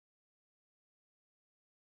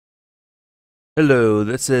Hello,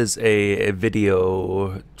 this is a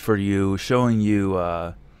video for you showing you,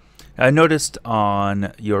 I noticed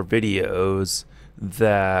on your videos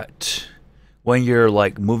that when you're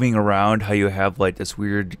like moving around how you have like this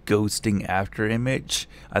weird ghosting after image.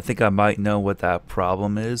 I think I might know what that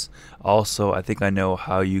problem is. Also, I think I know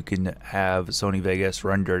how you can have Sony Vegas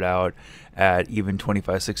rendered out at even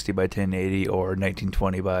 2560 by 1080 or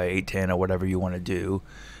 1920 by 810 or whatever you want to do.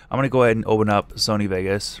 I'm going to go ahead and open up Sony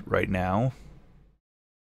Vegas right now.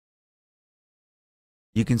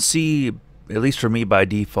 You can see, at least for me by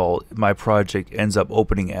default, my project ends up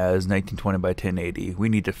opening as 1920 by 1080. We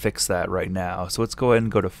need to fix that right now. So let's go ahead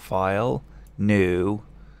and go to File, New.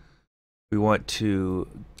 We want to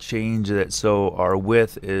change it so our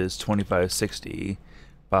width is 2560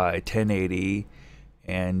 by 1080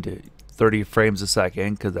 and 30 frames a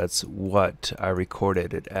second, because that's what I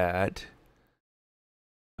recorded it at.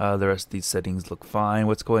 The rest of these settings look fine.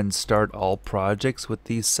 Let's go ahead and start all projects with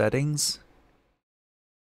these settings.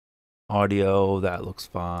 Audio, that looks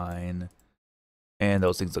fine. And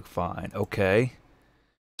those things look fine. Okay.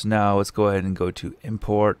 So now let's go ahead and go to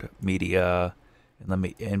Import Media. And let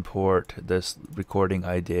me import this recording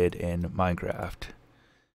I did in Minecraft.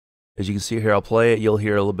 As you can see here, I'll play it. You'll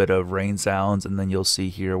hear a little bit of rain sounds. And then you'll see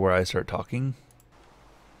here where I start talking.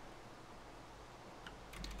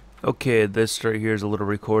 Okay, this right here is a little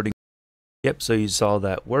recording. Yep, so you saw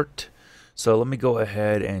that worked. So let me go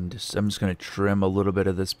ahead and I'm just going to trim a little bit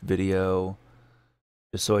of this video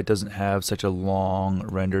just so it doesn't have such a long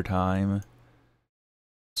render time.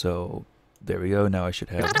 So there we go. Now I should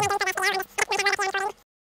have,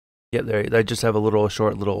 yeah, there, I just have a little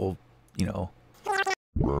short little,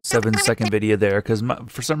 7-second video there, because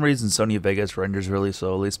for some reason Sony Vegas renders really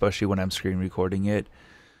slowly, especially when I'm screen recording it.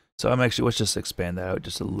 So let's just expand that out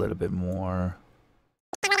just a little bit more.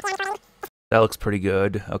 That looks pretty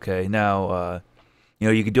good. Okay, now,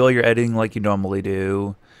 you can do all your editing like you normally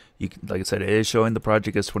do. Like I said, it is showing the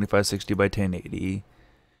project as 2560 by 1080.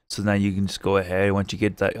 So now you can just go ahead, once you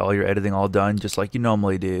get all your editing all done, just like you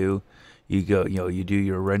normally do, you go, you do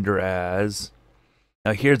your render as.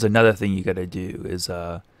 Now here's another thing you gotta do is,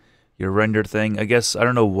 your render thing. I guess, I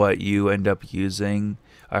don't know what you end up using.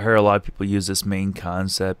 I heard a lot of people use this main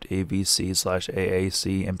concept,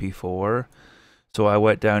 AVC/AAC MP4. So I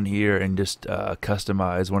went down here and just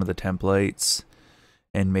customized one of the templates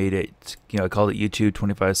and made it, I called it YouTube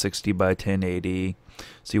 2560 by 1080.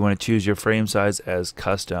 So you want to choose your frame size as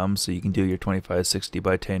custom, so you can do your 2560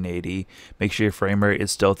 by 1080. Make sure your frame rate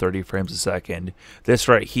is still 30 frames a second. This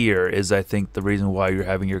right here is, I think, the reason why you're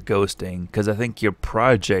having your ghosting, because I think your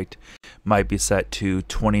project might be set to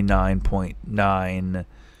 29.9,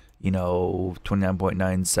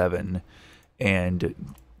 29.97, and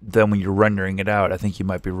then when you're rendering it out, I think you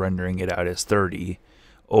might be rendering it out as 30,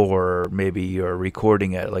 or maybe you're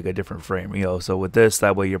recording at like a different frame, so with this,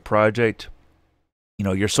 that way your project,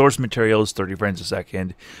 your source material is 30 frames a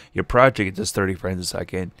second, your project is 30 frames a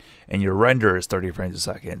second, and your render is 30 frames a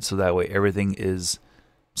second, so that way everything is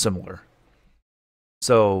similar.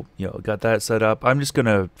 So, got that set up. I'm just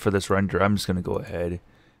gonna, for this render, I'm just gonna go ahead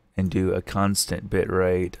and do a constant bit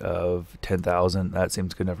rate of 10,000. That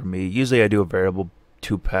seems good enough for me. Usually I do a variable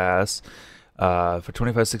to pass for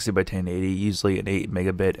 2560 by 1080, usually an 8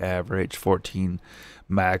 megabit average, 14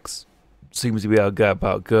 max seems to be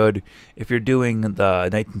about good. If you're doing the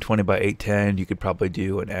 1920 by 810, you could probably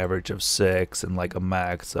do an average of 6 and like a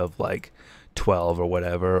max of like 12 or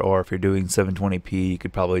whatever. Or if you're doing 720p, you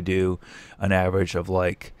could probably do an average of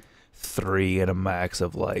like 3 and a max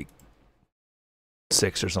of like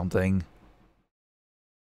 6 or something.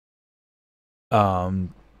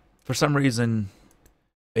 For some reason,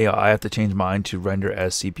 I have to change mine to render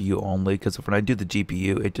as CPU only, because when I do the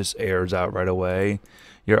GPU, it just errors out right away.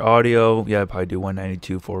 Your audio, I probably do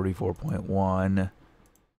 192.44.1.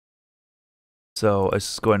 So let's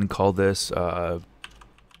just go ahead and call this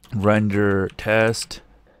render test.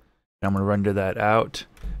 I'm going to render that out,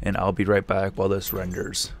 and I'll be right back while this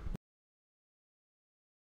renders.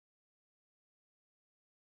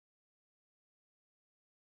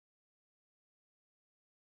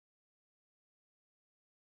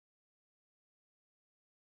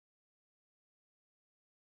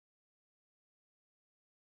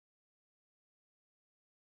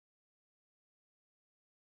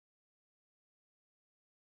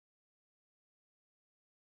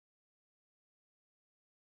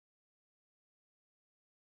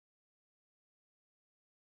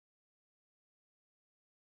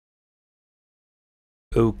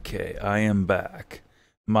 Okay, I am back.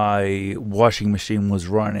 My washing machine was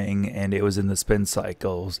running and it was in the spin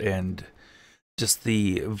cycles, and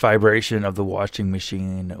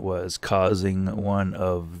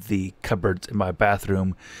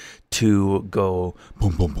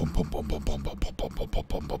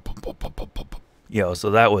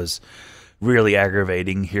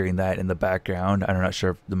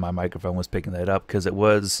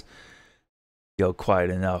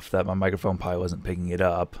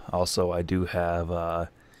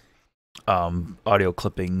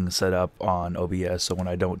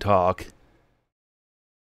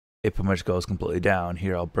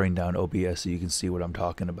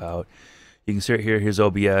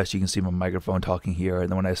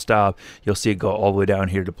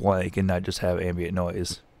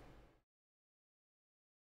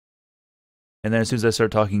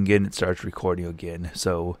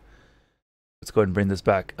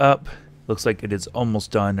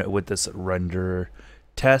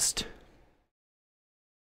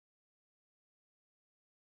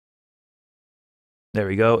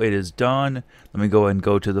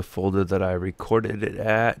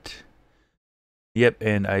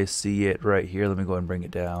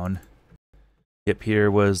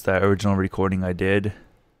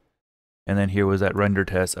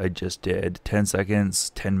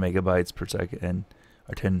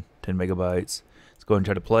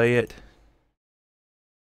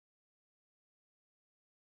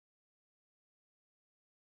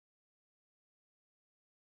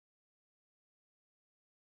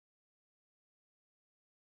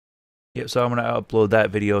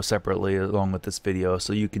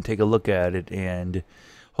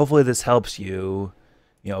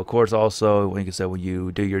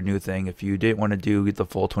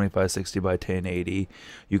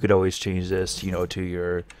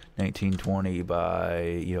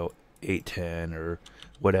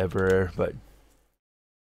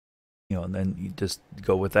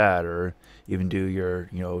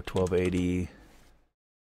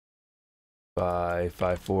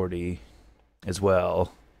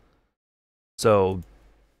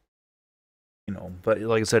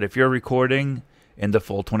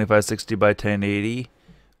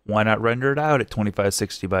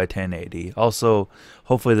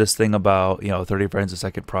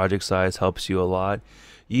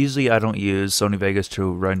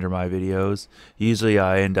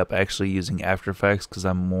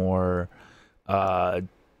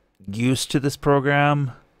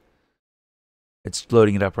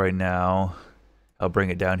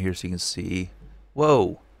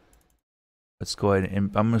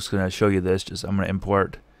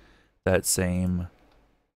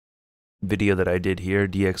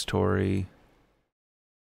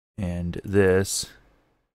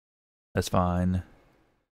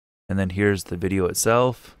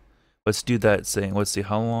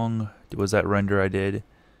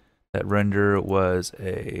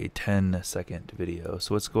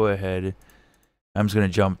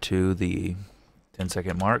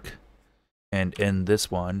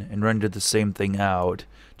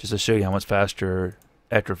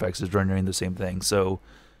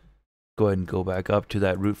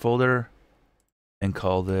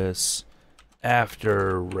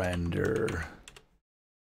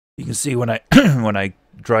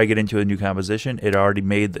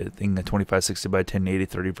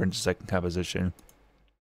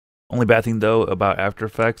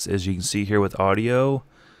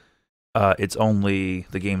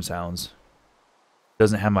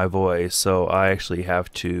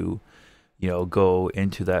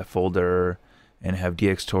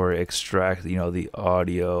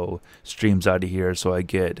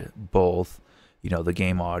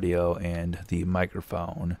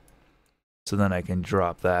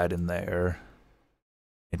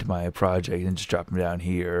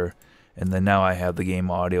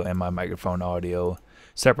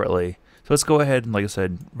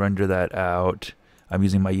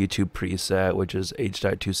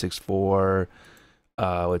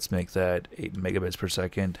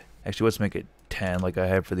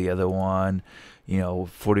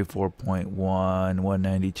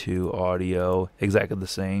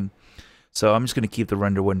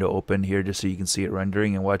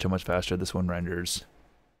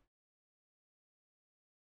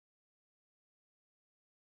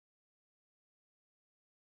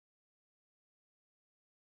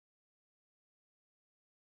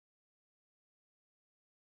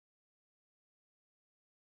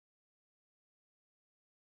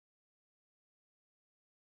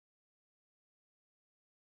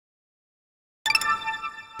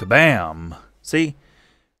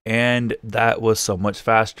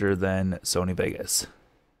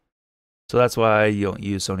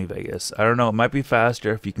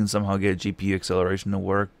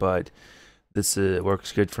This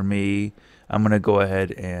works good for me. I'm gonna go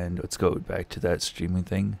ahead and let's go back to that streaming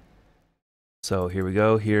thing. So here we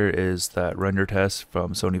go. Here is that render test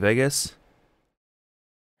from Sony Vegas.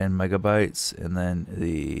 10 megabytes, and then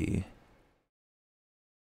the,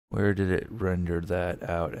 where did it render that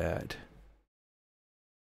out at?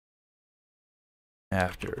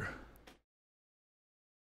 After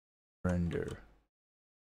render.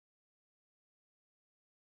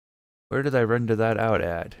 Where did I render that out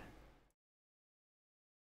at?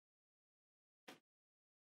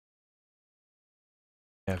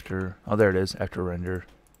 After, oh there it is, after render.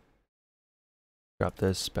 Drop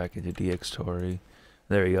this back into DxTory.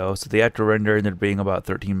 There you go. So the after render ended up being about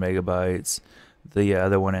 13 megabytes. The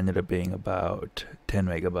other one ended up being about 10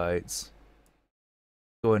 megabytes.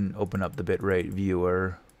 Go ahead and open up the bitrate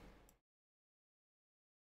viewer.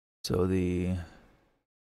 So the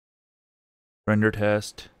render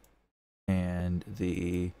test and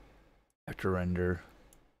the after render.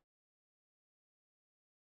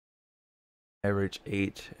 Average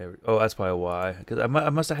 8. Oh, that's probably why. Because I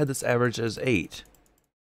must have had this average as 8.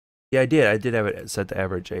 Yeah, I did. I did have it set to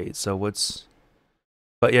average 8. So what's...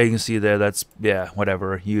 But yeah, you can see there, that's... Yeah,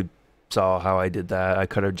 whatever. You saw how I did that. I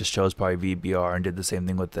could have just chose probably VBR and did the same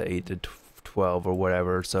thing with the 8 to 12 or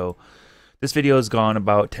whatever. So this video has gone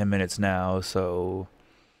about 10 minutes now. So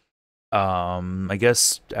I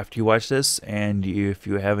guess after you watch this, and if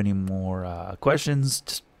you have any more questions,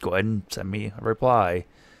 just go ahead and send me a reply.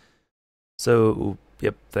 So,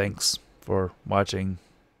 yep, thanks for watching.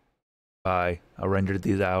 Bye. I'll render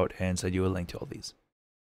these out and send you a link to all these.